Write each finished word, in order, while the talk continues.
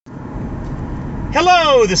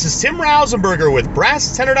Hello, this is Tim Rausenberger with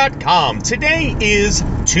BrassTenor.com. Today is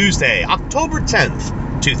Tuesday, October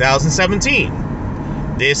 10th,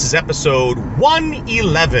 2017. This is episode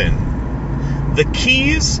 111, The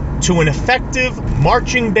Keys to an Effective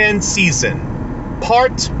Marching Band Season,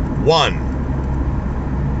 Part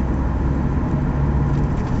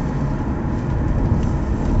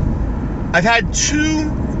 1. I've had two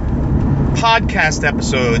podcast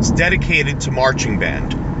episodes dedicated to marching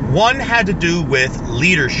band. One had to do with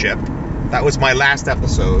leadership. That was my last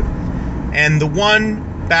episode. And the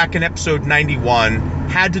one back in episode 91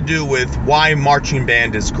 had to do with why marching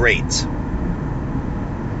band is great.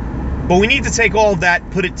 But we need to take all of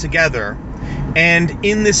that, put it together. And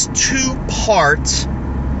in this two-part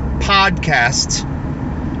podcast,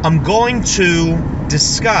 I'm going to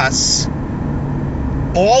discuss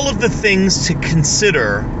all of the things to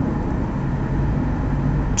consider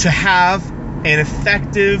to have an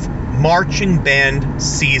effective marching band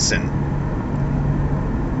season.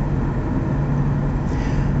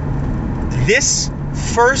 This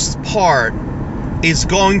first part is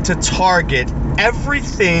going to target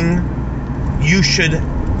everything you should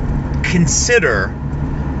consider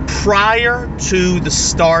prior to the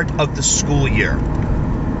start of the school year.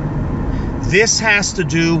 This has to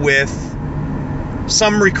do with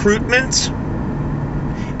some recruitment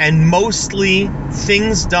and mostly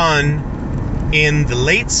things done in the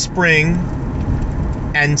late spring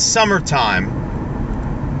and summertime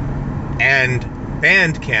and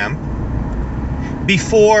band camp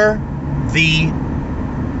before the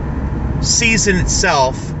season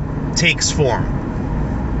itself takes form.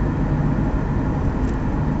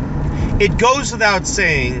 It goes without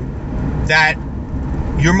saying that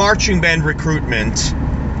your marching band recruitment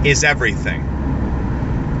is everything.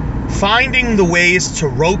 Finding the ways to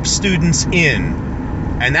rope students in,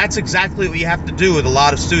 and that's exactly what you have to do with a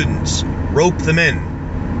lot of students. Rope them in.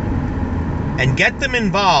 And get them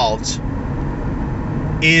involved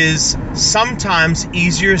is sometimes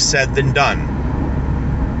easier said than done.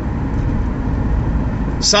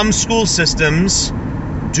 Some school systems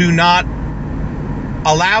do not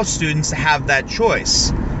allow students to have that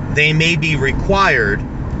choice. They may be required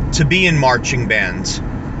to be in marching bands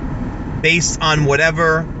based on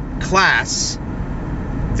whatever class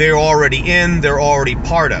they're already in, they're already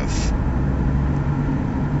part of.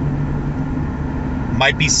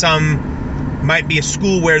 Might be a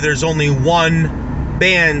school where there's only one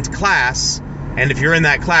band class, and if you're in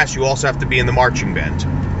that class, you also have to be in the marching band.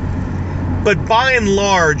 But by and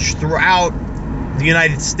large, throughout the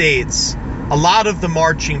United States, a lot of the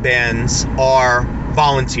marching bands are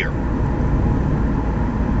volunteer.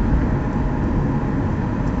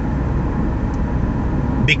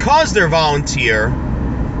 Because they're volunteer,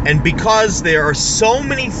 and because there are so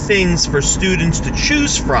many things for students to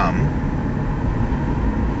choose from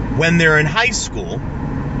when they're in high school,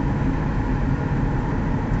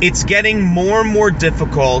 it's getting more and more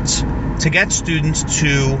difficult to get students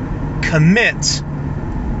to commit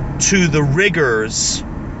to the rigors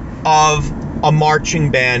of a marching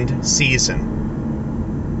band season.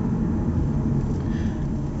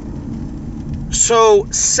 So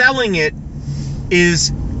selling it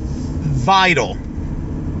is vital.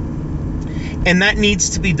 And that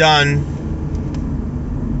needs to be done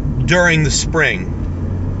during the spring.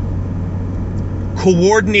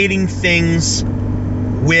 Coordinating things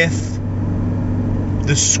with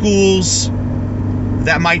the schools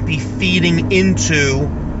that might be feeding into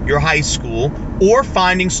your high school, or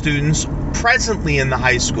finding students presently in the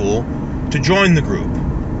high school to join the group.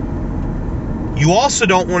 You also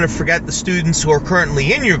don't want to forget the students who are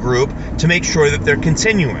currently in your group to make sure that they're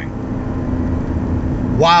continuing.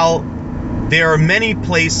 While there are many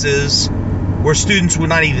places where students would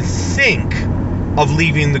not even think of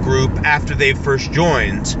leaving the group after they've first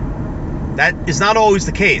joined, that is not always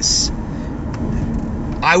the case.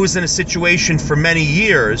 I was in a situation for many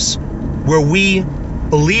years where we,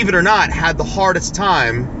 believe it or not, had the hardest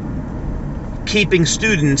time keeping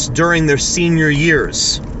students during their senior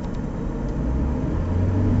years.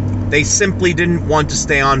 They simply didn't want to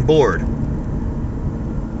stay on board.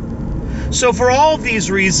 So for all of these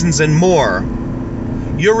reasons and more,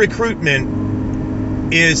 your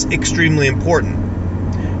recruitment is extremely important.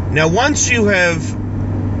 Now, once you have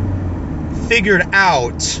figured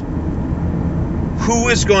out who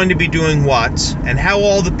is going to be doing what and how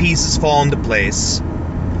all the pieces fall into place,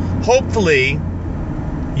 hopefully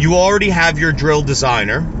you already have your drill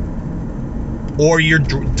designer, or you're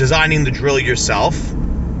designing the drill yourself,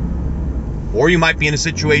 or you might be in a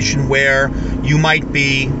situation where you might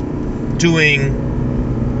be doing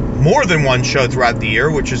more than one show throughout the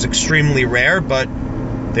year, which is extremely rare, but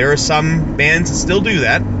There are some bands that still do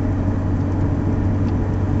that.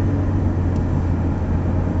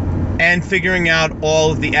 And figuring out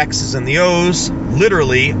all of the X's and the O's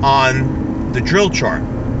literally on the drill chart.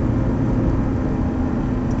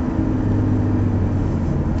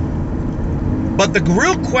 But the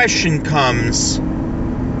real question comes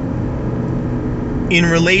in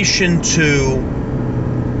relation to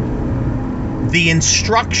the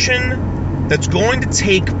instruction that's going to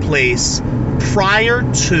take place prior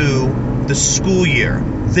to the school year,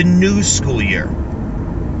 the new school year.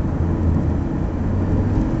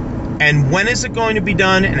 And when is it going to be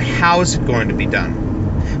done, and how is it going to be done?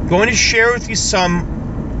 I'm going to share with you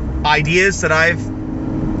some ideas that I've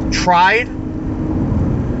tried,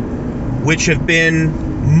 which have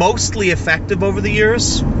been mostly effective over the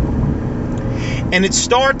years. And it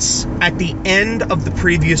starts at the end of the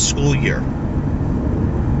previous school year.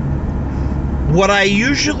 What I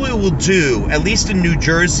usually will do, at least in New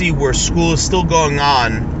Jersey where school is still going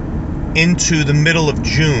on into the middle of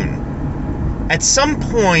June, at some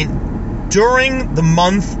point during the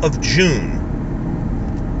month of June,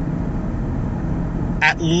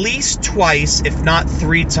 at least twice, if not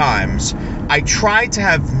 3 times, I try to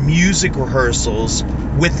have music rehearsals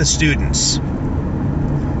with the students.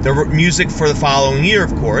 The music for the following year,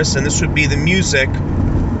 of course, and this would be the music,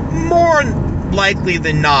 more likely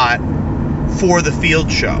than not, for the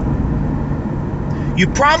field show. You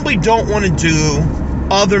probably don't want to do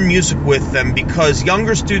other music with them because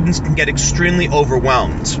younger students can get extremely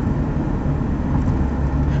overwhelmed.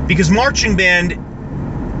 Because marching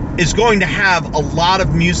band is going to have a lot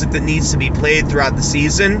of music that needs to be played throughout the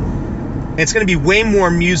season. And it's going to be way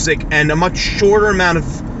more music and a much shorter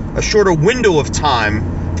a shorter window of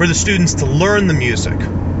time for the students to learn the music.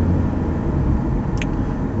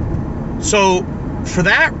 So, for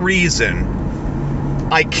that reason,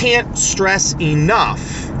 I can't stress enough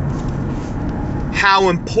how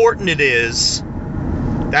important it is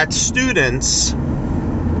that students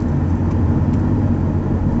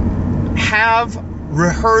have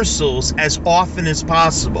rehearsals as often as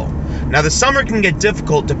possible. Now, the summer can get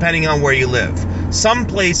difficult depending on where you live. Some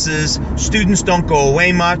places, students don't go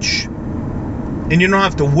away much, and you don't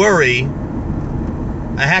have to worry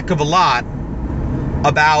a heck of a lot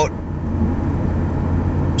about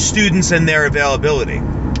students and their availability.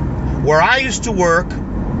 Where I used to work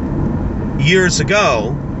years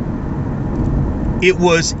ago, it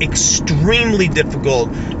was extremely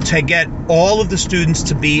difficult to get all of the students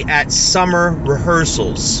to be at summer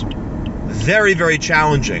rehearsals. Very, very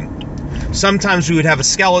challenging. Sometimes we would have a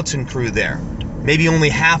skeleton crew there, maybe only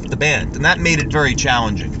half the band, and that made it very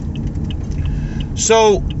challenging.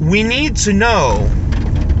 So we need to know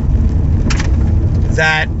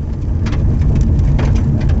that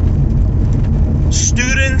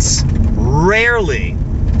students rarely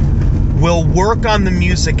will work on the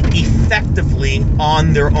music effectively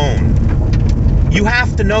on their own. You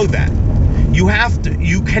have to know that.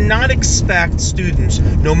 You cannot expect students,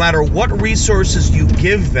 no matter what resources you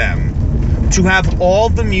give them, to have all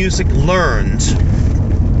the music learned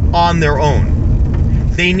on their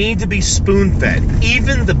own. They need to be spoon-fed.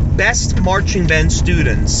 Even the best marching band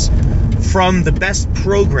students from the best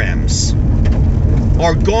programs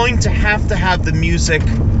are going to have the music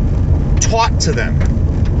taught to them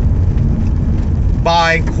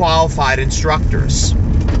by qualified instructors.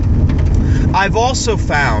 I've also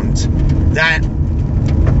found that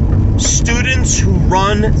students who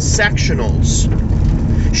run sectionals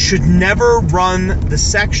should never run the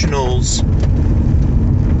sectionals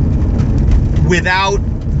without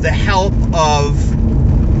the help of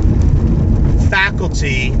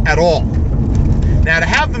faculty at all. Now, to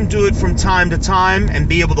have them do it from time to time and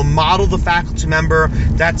be able to model the faculty member,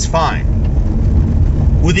 that's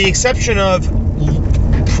fine. With the exception of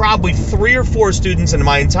probably 3 or 4 students in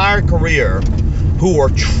my entire career who are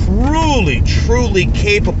truly, truly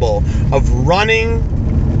capable of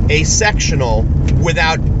running a sectional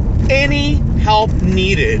without any help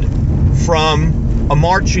needed from a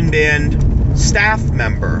marching band staff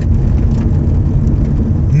member.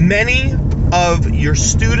 Many of your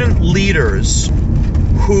student leaders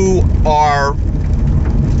who are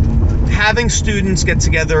having students get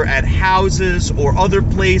together at houses or other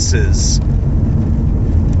places,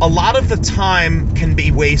 a lot of the time can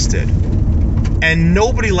be wasted, and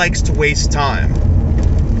nobody likes to waste time.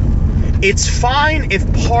 It's fine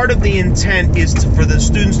if part of the intent is for the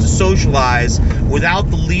students to socialize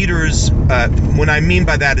without the leaders, what I mean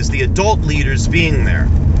by that is the adult leaders being there.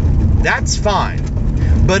 That's fine.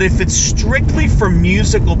 But if it's strictly for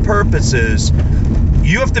musical purposes,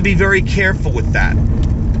 you have to be very careful with that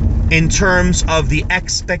in terms of the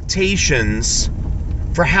expectations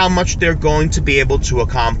for how much they're going to be able to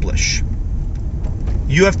accomplish.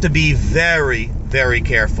 You have to be very, very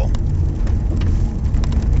careful.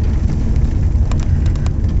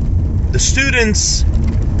 The students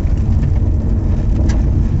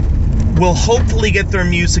will hopefully get their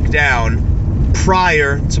music down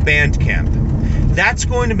prior to band camp. That's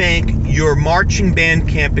going to make your marching band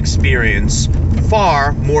camp experience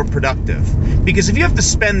far more productive. Because if you have to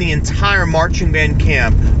spend the entire marching band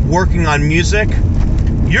camp working on music,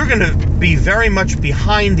 you're going to be very much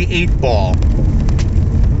behind the 8 ball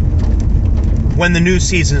when the new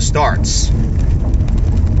season starts.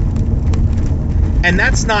 And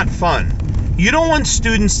that's not fun. You don't want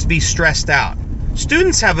students to be stressed out.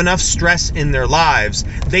 Students have enough stress in their lives.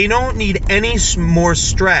 They don't need any more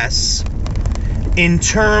stress in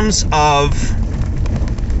terms of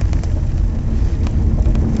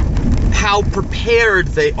how prepared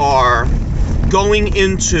they are going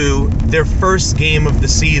into their first game of the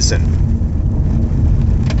season.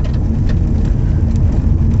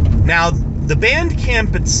 Now, the band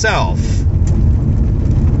camp itself,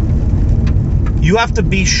 you have to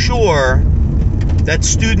be sure that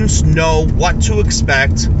students know what to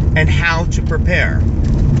expect and how to prepare.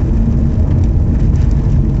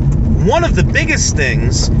 One of the biggest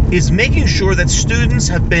things is making sure that students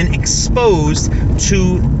have been exposed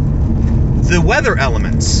to the weather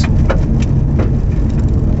elements.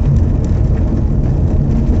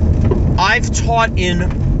 I've taught in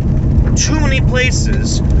too many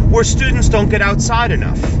places where students don't get outside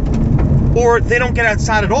enough, or they don't get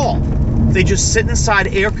outside at all. They just sit inside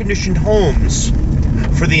air-conditioned homes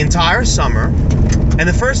for the entire summer, and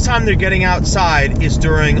the first time they're getting outside is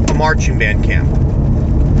during a marching band camp.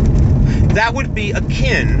 That would be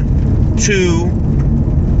akin to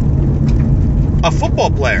a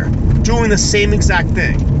football player doing the same exact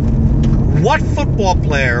thing. What football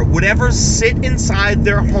player would ever sit inside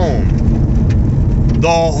their home the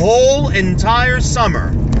whole entire summer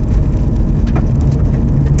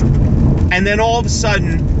and then all of a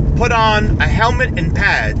sudden put on a helmet and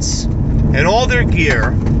pads and all their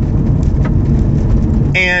gear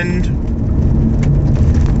and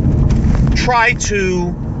try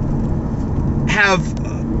to have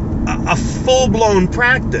a full-blown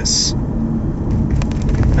practice?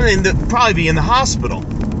 I mean, they'll probably be in the hospital.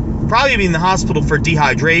 Probably be in the hospital for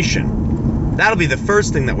dehydration. That'll be the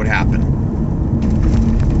first thing that would happen.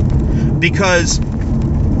 Because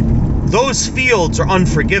those fields are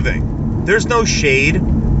unforgiving. There's no shade.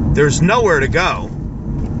 There's nowhere to go.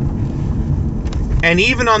 And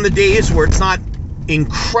even on the days where it's not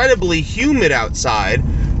incredibly humid outside,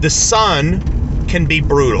 the sun can be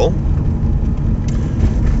brutal.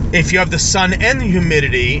 If you have the sun and the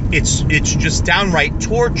humidity, it's just downright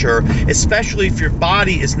torture, especially if your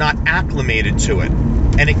body is not acclimated to it,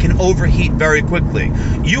 and it can overheat very quickly.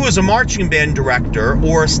 You as a marching band director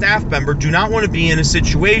or a staff member do not want to be in a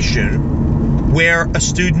situation where a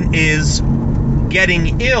student is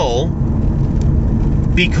getting ill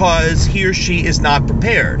because he or she is not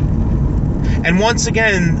prepared. And once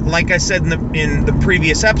again, like I said in the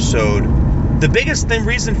previous episode, the biggest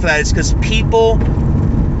reason for that is because people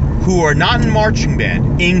who are not in marching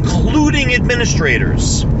band, including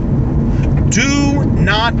administrators, do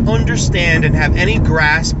not understand and have any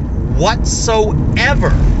grasp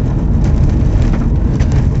whatsoever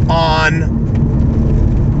on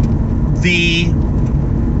the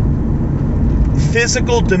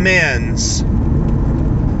physical demands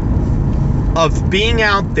of being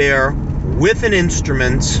out there with an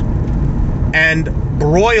instrument and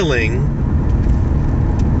broiling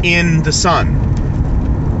in the sun.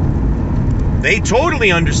 They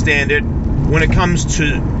totally understand it when it comes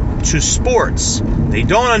to sports. They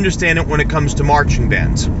don't understand it when it comes to marching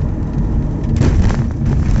bands.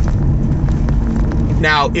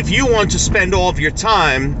 Now, if you want to spend all of your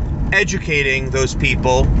time educating those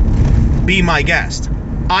people, be my guest.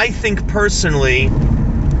 I think personally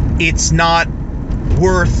it's not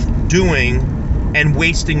worth doing and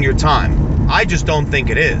wasting your time. I just don't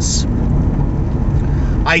think it is.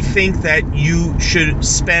 I think that you should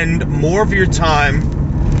spend more of your time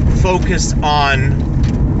focused on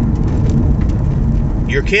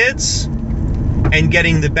your kids and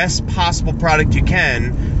getting the best possible product you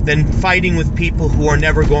can than fighting with people who are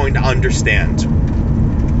never going to understand.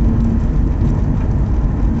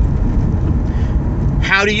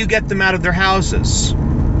 How do you get them out of their houses?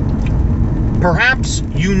 Perhaps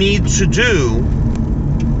you need to do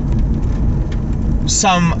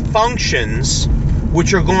some functions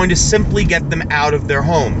which are going to simply get them out of their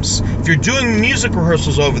homes. If you're doing music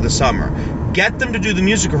rehearsals over the summer, get them to do the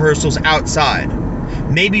music rehearsals outside.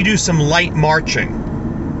 Maybe do some light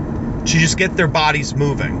marching. to just get their bodies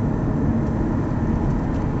moving.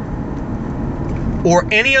 Or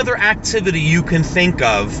any other activity you can think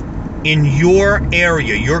of in your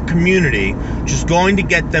area, your community, just going to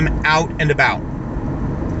get them out and about.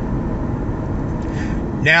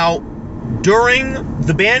 Now, during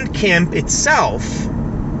the band camp itself,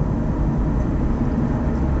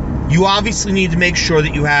 you obviously need to make sure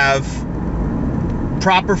that you have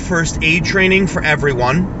proper first aid training for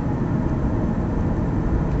everyone.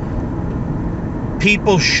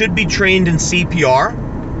 People should be trained in CPR.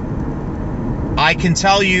 I can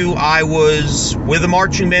tell you, I was with a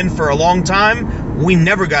marching band for a long time. We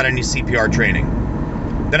never got any CPR training.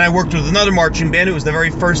 Then I worked with another marching band. It was the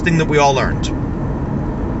very first thing that we all learned.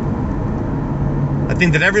 I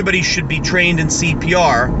think that everybody should be trained in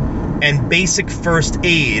CPR and basic first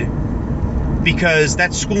aid, because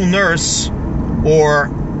that school nurse or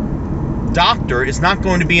doctor is not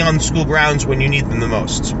going to be on the school grounds when you need them the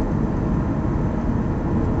most.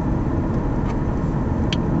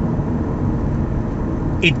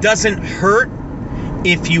 It doesn't hurt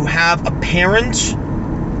if you have a parent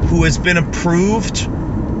who has been approved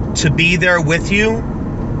to be there with you,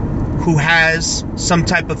 who has some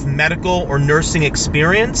type of medical or nursing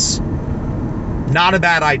experience. Not a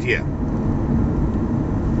bad idea.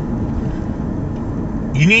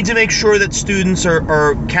 You need to make sure that students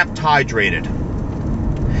are kept hydrated.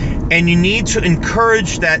 And you need to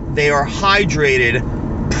encourage that they are hydrated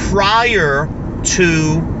prior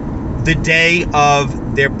to the day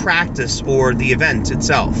of their practice or the event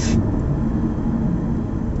itself.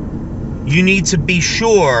 You need to be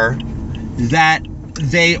sure that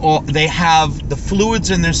they have the fluids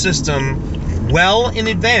in their system well in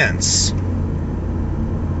advance,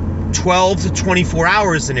 12 to 24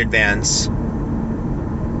 hours in advance,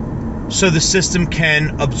 so the system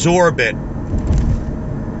can absorb it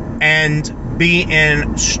and be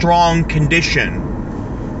in strong condition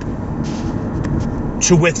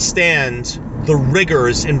to withstand the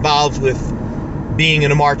rigors involved with being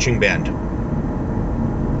in a marching band.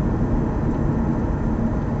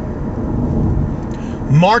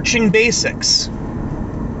 Marching basics.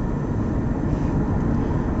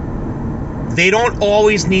 They don't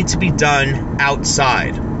always need to be done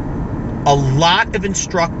outside. A lot of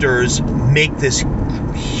instructors make this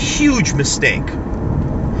huge mistake.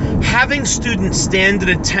 Having students stand at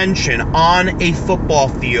attention on a football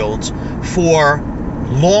field for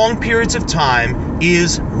long periods of time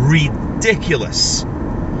is ridiculous.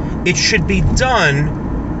 It should be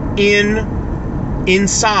done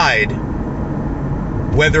inside,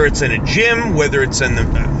 whether it's in a gym, whether it's in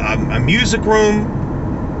a music room,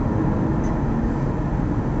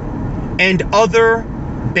 and other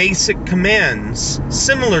basic commands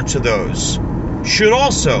similar to those should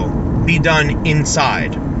also be done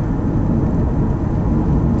inside.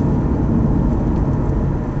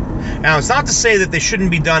 Now, it's not to say that they shouldn't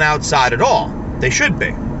be done outside at all. They should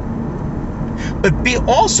be. But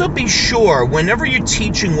also be sure, whenever you're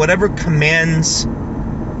teaching whatever commands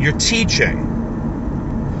you're teaching,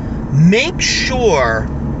 make sure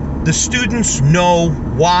the students know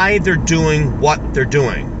why they're doing what they're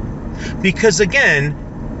doing. Because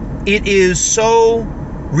again, it is so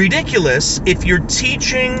ridiculous if you're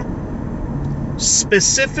teaching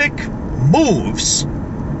specific moves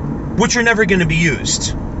which are never going to be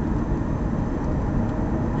used.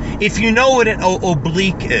 If you know what an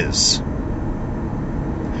oblique is,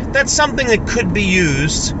 that's something that could be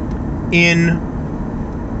used in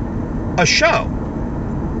a show,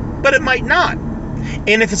 but it might not.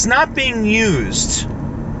 And if it's not being used,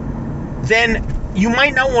 then you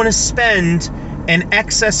might not want to spend an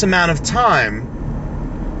excess amount of time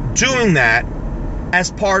doing that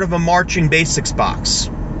as part of a marching basics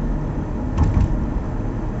box.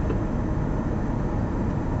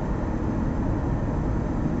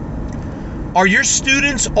 Are your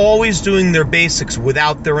students always doing their basics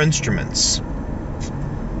without their instruments?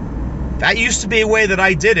 That used to be a way that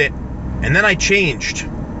I did it, and then I changed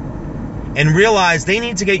and realized they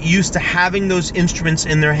need to get used to having those instruments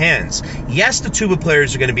in their hands. Yes, the tuba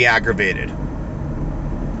players are going to be aggravated.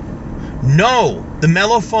 No, the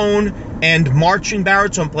mellophone and marching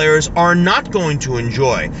baritone players are not going to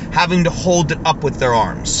enjoy having to hold it up with their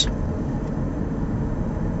arms.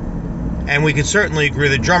 And we can certainly agree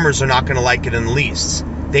the drummers are not going to like it in the least.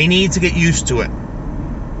 They need to get used to it.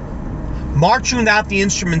 Marching without the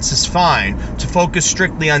instruments is fine to focus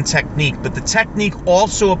strictly on technique, but the technique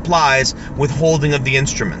also applies with holding of the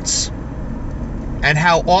instruments. And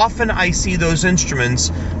how often I see those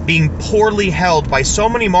instruments being poorly held by so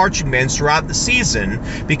many marching bands throughout the season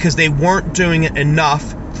because they weren't doing it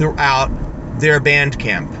enough throughout their band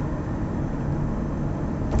camp.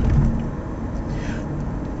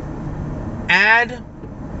 add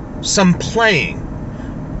some playing,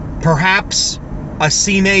 perhaps a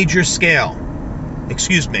C major scale,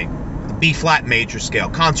 a B flat major scale,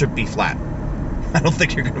 concert B flat. I don't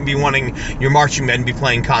think you're going to be wanting your marching band to be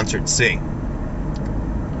playing concert C.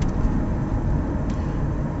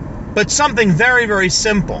 But something very, very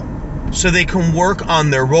simple, so they can work on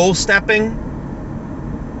their roll stepping,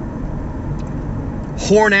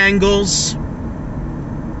 horn angles,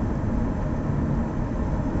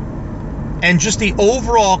 and just the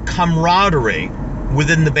overall camaraderie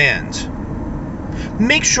within the band.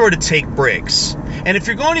 Make sure to take breaks. And if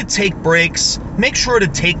you're going to take breaks, make sure to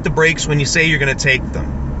take the breaks when you say you're going to take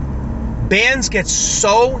them. Bands get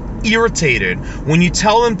so irritated when you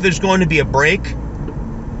tell them there's going to be a break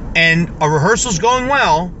and a rehearsal's going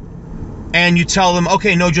well, and you tell them,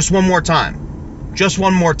 okay, no, just one more time. Just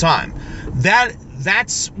one more time.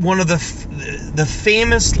 That's one of the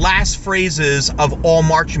famous last phrases of all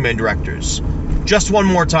marching band directors. Just one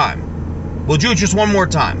more time. We'll do it just one more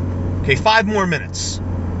time. Okay, 5 more minutes.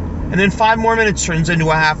 And then 5 more minutes turns into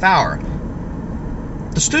a half hour.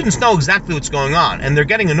 The students know exactly what's going on, and they're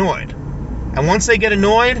getting annoyed. And once they get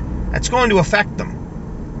annoyed, that's going to affect them.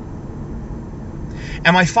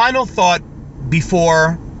 And my final thought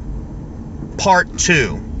before part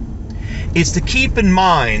 2 is to keep in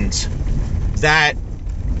mind that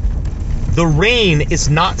the rain is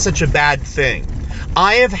not such a bad thing.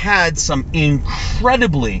 I have had some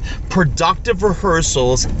incredibly productive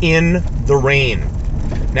rehearsals in the rain.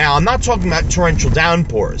 Now, I'm not talking about torrential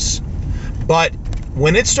downpours, but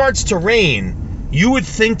when it starts to rain, you would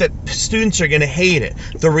think that students are going to hate it.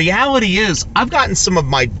 The reality is, I've gotten some of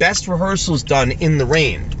my best rehearsals done in the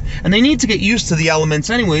rain. And they need to get used to the elements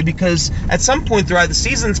anyway, because at some point throughout the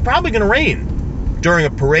season, it's probably going to rain during a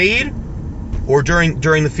parade or during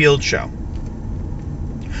the field show.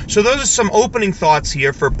 So those are some opening thoughts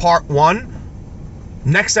here for part 1.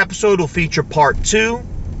 Next episode will feature part 2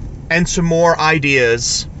 and some more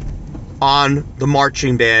ideas on the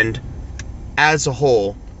marching band as a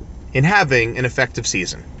whole in having an effective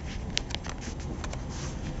season.